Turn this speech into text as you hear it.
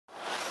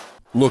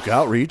Look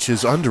Outreach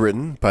is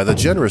underwritten by the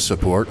generous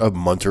support of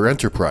Munter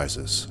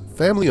Enterprises.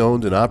 Family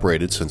owned and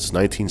operated since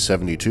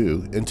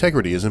 1972,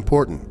 integrity is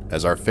important,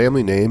 as our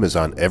family name is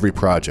on every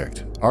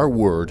project. Our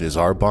word is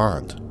our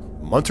bond.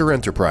 Munter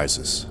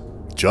Enterprises.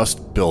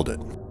 Just build it.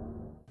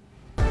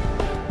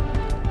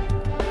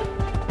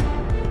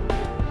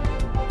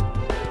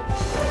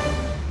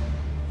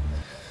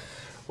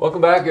 Welcome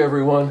back,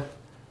 everyone.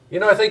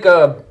 I think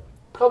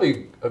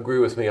probably agree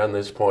with me on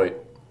this point,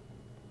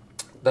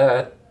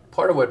 that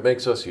part of what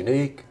makes us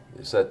unique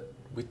is that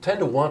we tend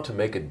to want to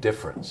make a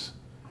difference.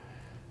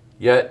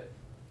 Yet,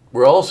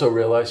 we also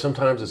realize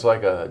sometimes it's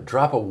like a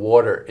drop of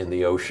water in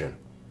the ocean.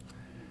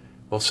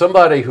 Well,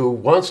 somebody who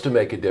wants to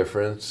make a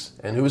difference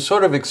and who has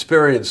sort of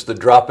experienced the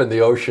drop in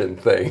the ocean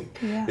thing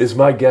is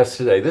my guest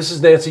today. This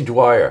is Nancy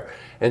Dwyer,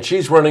 and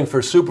she's running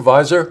for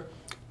Supervisor,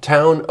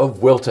 Town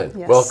of Wilton.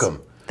 Yes.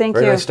 Welcome. Thank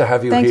Very you. nice to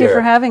have you Thank here. you for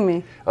having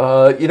me.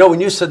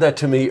 When you said that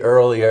to me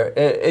earlier,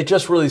 it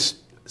just really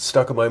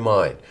stuck in my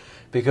mind.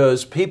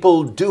 Because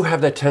people do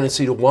have that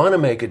tendency to want to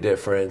make a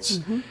difference,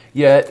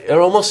 yet it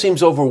almost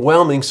seems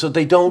overwhelming, so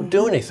they don't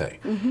do anything.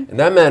 And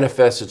that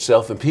manifests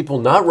itself in people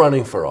not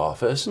running for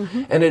office,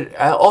 and it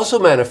also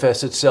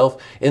manifests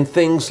itself in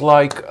things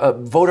like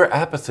voter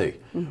apathy,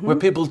 where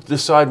people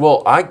decide,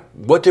 well,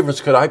 what difference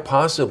could I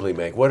possibly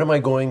make? What am I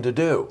going to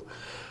do?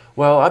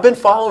 Well, I've been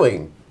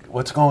following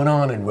what's going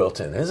on in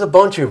Wilton. There's a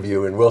bunch of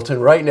you in Wilton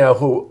right now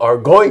who are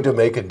going to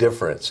make a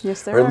difference,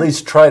 yes, or at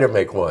least try to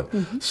make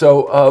one.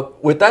 So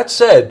with that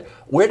said,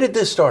 where did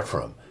this start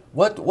from?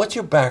 What's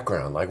your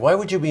background like? Why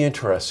would you be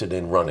interested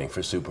in running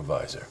for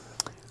supervisor?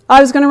 I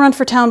was going to run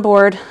for town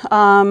board.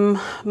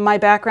 My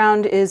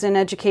background is in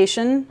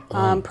education,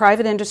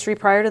 private industry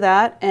prior to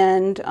that,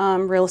 and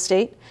real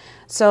estate.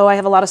 So I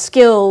have a lot of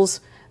skills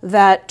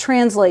that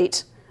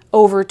translate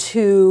over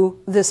to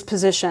this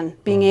position,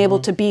 being able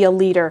to be a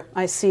leader.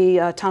 I see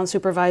town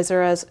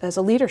supervisor as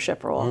a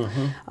leadership role.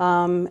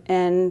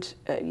 And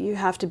you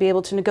have to be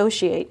able to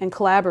negotiate and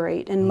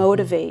collaborate and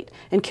motivate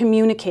and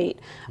communicate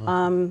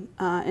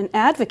and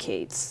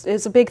advocate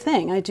is a big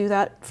thing. I do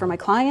that for my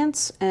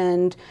clients,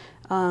 and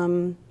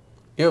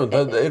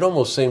it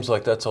almost seems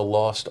like that's a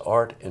lost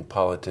art in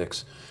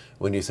politics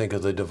when you think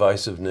of the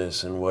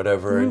divisiveness and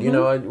whatever.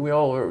 And we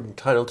all are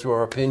entitled to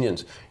our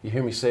opinions. You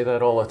hear me say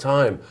that all the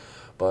time.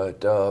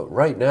 But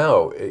right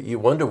now, you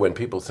wonder when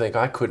people think,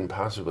 I couldn't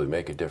possibly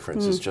make a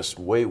difference. It's just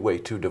way, way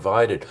too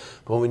divided.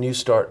 But when you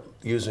start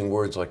using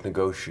words like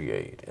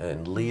negotiate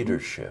and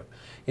leadership,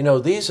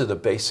 these are the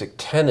basic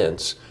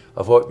tenets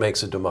of what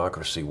makes a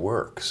democracy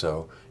work.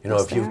 So,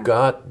 if you've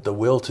got the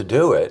will to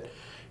do it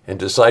and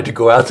decide to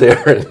go out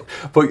there and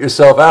put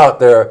yourself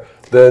out there,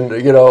 then,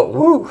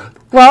 woo.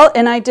 Well,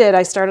 and I did.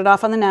 I started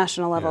off on the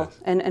national level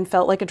and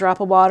felt like a drop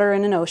of water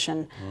in an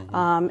ocean.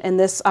 And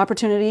this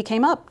opportunity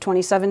came up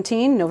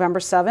 2017, November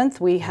 7th.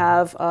 We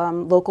have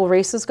local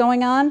races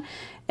going on,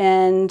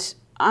 and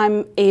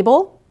I'm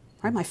able,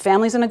 right? My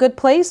family's in a good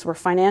place. We're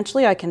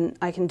financially, I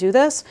can do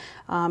this.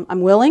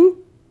 I'm willing.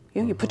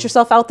 You put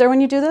yourself out there when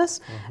you do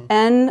this,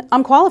 and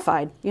I'm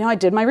qualified. I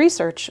did my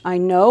research. I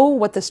know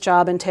what this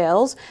job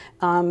entails,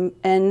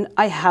 and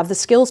I have the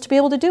skills to be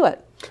able to do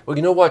it. Well,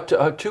 you know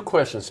what? Two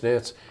questions,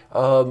 Nance.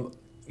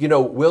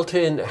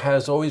 Wilton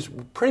has always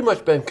pretty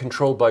much been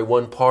controlled by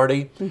one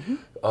party.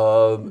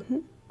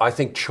 I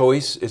think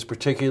choice is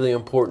particularly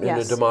important in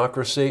a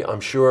democracy.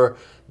 I'm sure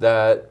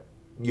that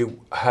you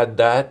had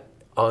that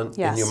in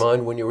your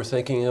mind when you were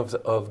thinking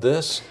of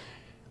this.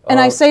 And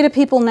I say to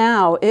people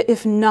now,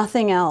 if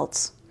nothing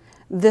else,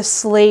 this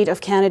slate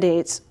of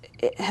candidates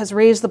has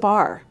raised the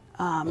bar.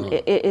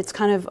 It's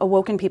kind of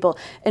awoken people.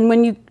 And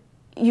when you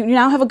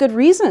now have a good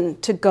reason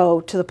to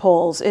go to the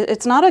polls.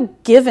 It's not a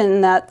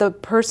given that the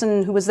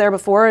person who was there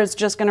before is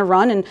just going to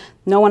run and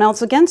no one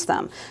else against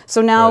them.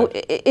 So now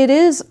it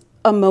is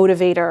a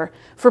motivator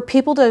for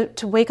people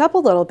to wake up a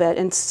little bit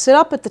and sit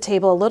up at the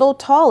table a little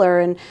taller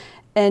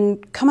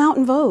and come out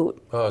and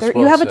vote.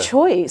 You have a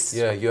choice.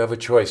 Yeah, you have a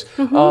choice.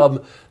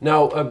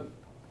 Now,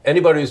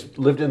 anybody who's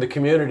lived in the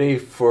community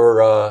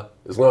for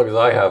as long as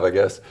I have, I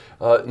guess,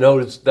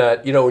 knows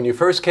that, when you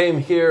first came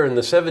here in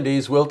the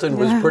 70s, Wilton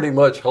was pretty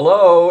much,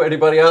 hello,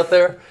 anybody out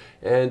there?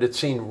 And it's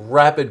seen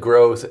rapid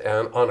growth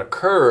and on a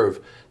curve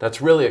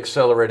that's really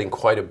accelerating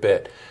quite a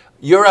bit.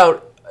 You're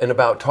out and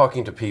about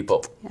talking to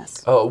people.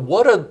 Yes.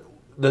 What are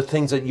the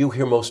things that you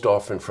hear most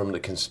often from the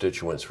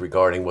constituents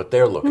regarding what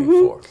they're looking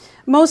for?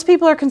 Most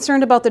people are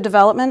concerned about the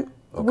development.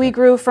 We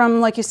grew from,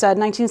 like you said,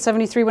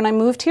 1973 when I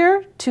moved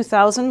here,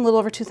 2,000, a little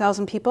over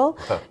 2,000 people,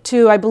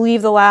 to I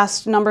believe the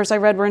last numbers I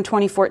read were in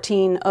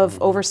 2014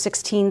 of over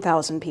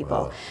 16,000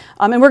 people.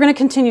 And we're going to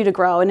continue to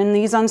grow. And in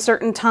these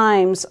uncertain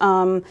times,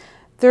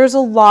 there's a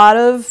lot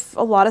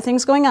of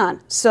things going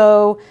on.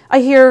 So I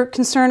hear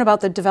concern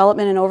about the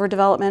development and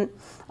overdevelopment.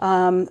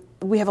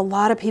 We have a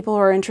lot of people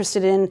who are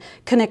interested in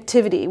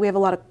connectivity. We have a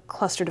lot of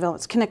cluster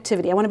developments.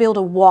 Connectivity. I want to be able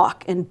to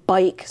walk and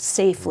bike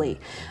safely.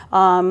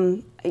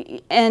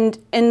 And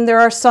there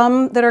are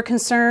some that are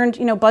concerned,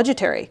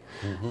 budgetary.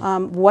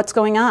 What's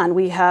going on?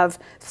 We have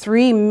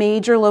 3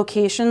 major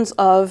locations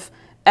of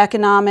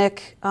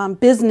economic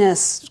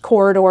business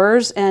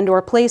corridors and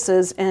or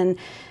places, and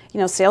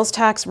sales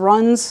tax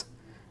runs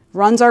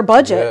our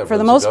budget for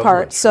the most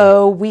part.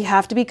 So we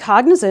have to be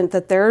cognizant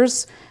that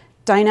there's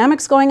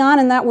dynamics going on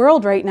in that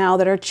world right now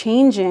that are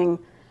changing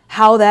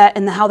how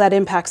that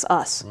impacts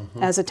us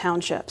as a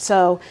township.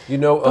 So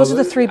those are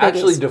the three biggies.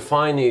 Actually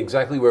defining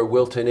exactly where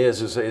Wilton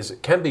is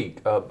it can be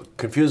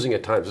confusing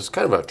at times. It's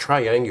kind of a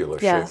triangular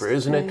shape,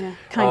 isn't it? Yeah.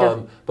 Kind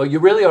of. But you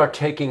really are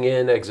taking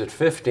in exit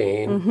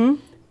 15,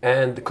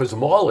 and because the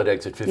mall at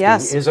exit 15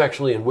 is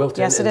actually in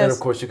Wilton, yes, and then of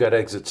course you've got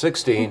exit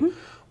 16.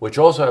 Which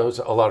also has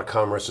a lot of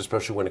commerce,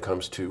 especially when it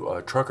comes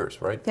to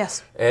truckers, right?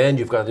 Yes. And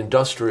you've got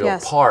industrial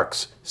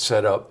parks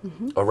set up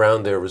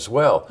around there as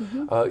well.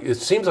 It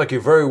seems like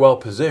you're very well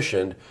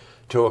positioned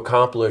to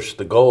accomplish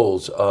the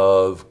goals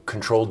of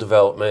controlled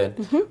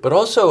development, but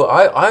also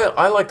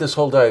I like this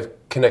whole idea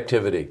of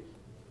connectivity.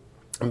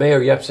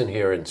 Mayor Yepsen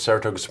here in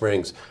Saratoga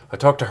Springs, I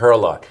talk to her a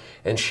lot,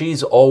 and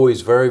she's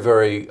always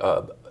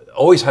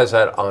always has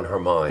that on her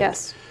mind.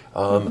 Yes.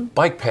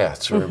 Bike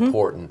paths are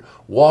important.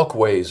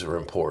 Walkways are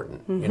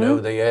important.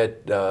 They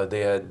add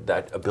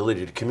that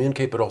ability to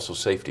communicate, but also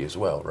safety as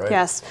well, right?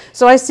 Yes.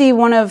 So I see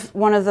one of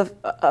the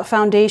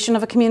foundation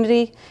of a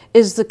community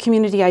is the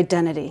community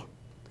identity.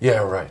 Yeah,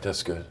 right.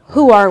 That's good.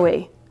 Who are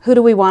we? Who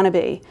do we want to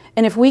be?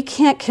 And if we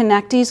can't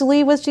connect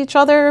easily with each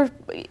other,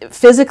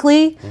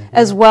 physically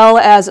as well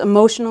as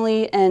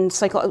emotionally and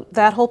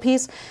that whole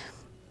piece,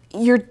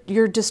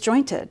 you're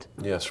disjointed.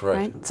 Yes,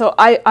 right. So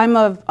I'm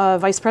a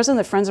vice president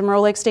of Friends of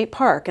Murrow Lake State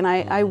Park, and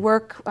I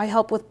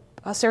help with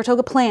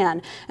Saratoga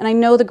Plan, and I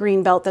know the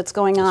green belt that's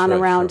going on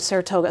around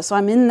Saratoga. So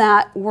I'm in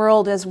that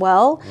world as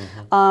well,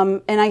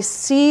 and I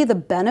see the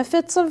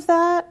benefits of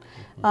that.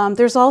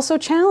 There's also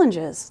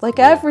challenges, like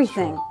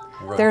everything.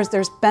 Right.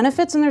 There's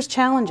benefits and there's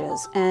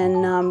challenges,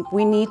 and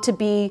we need to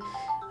be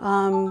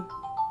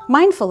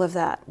mindful of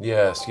that.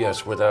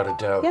 Yes, without a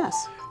doubt.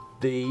 Yes.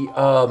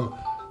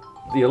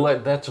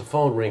 That's a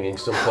phone ringing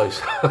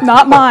someplace.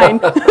 Not mine.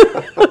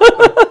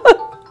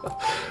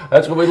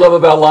 That's what we love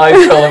about live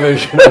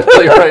television. I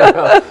tell you right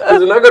now.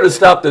 Listen, I'm going to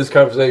stop this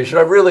conversation.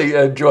 I really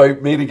enjoy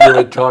meeting you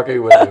and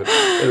talking with you,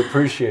 and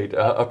appreciate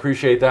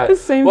that.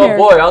 Same well, here.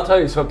 Boy, I'll tell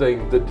you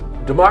something. The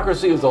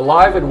democracy is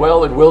alive and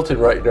well in Wilton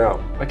right now.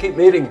 I keep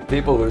meeting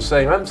people who are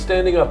saying, "I'm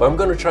standing up. I'm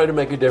going to try to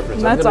make a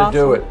difference. I'm going to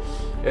do it."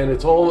 And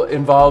it all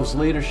involves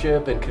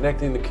leadership and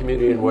connecting the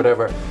community and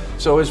whatever.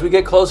 So as we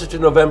get closer to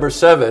November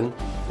 7,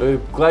 we're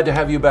glad to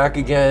have you back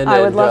again.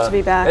 I would love to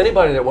be back.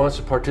 Anybody that wants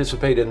to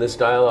participate in this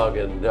dialogue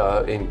and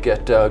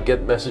get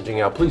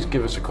messaging out, please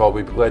give us a call.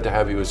 We'd be glad to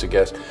have you as a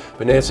guest.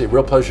 But Nancy,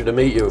 real pleasure to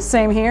meet you.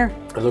 Same here.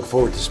 I look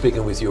forward to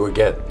speaking with you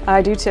again.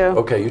 I do too.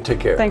 Okay, you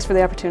take care. Thanks for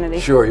the opportunity.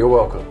 Sure, you're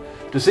welcome.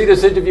 To see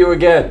this interview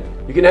again,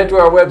 you can head to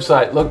our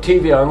website,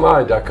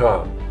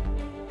 looktvonline.com.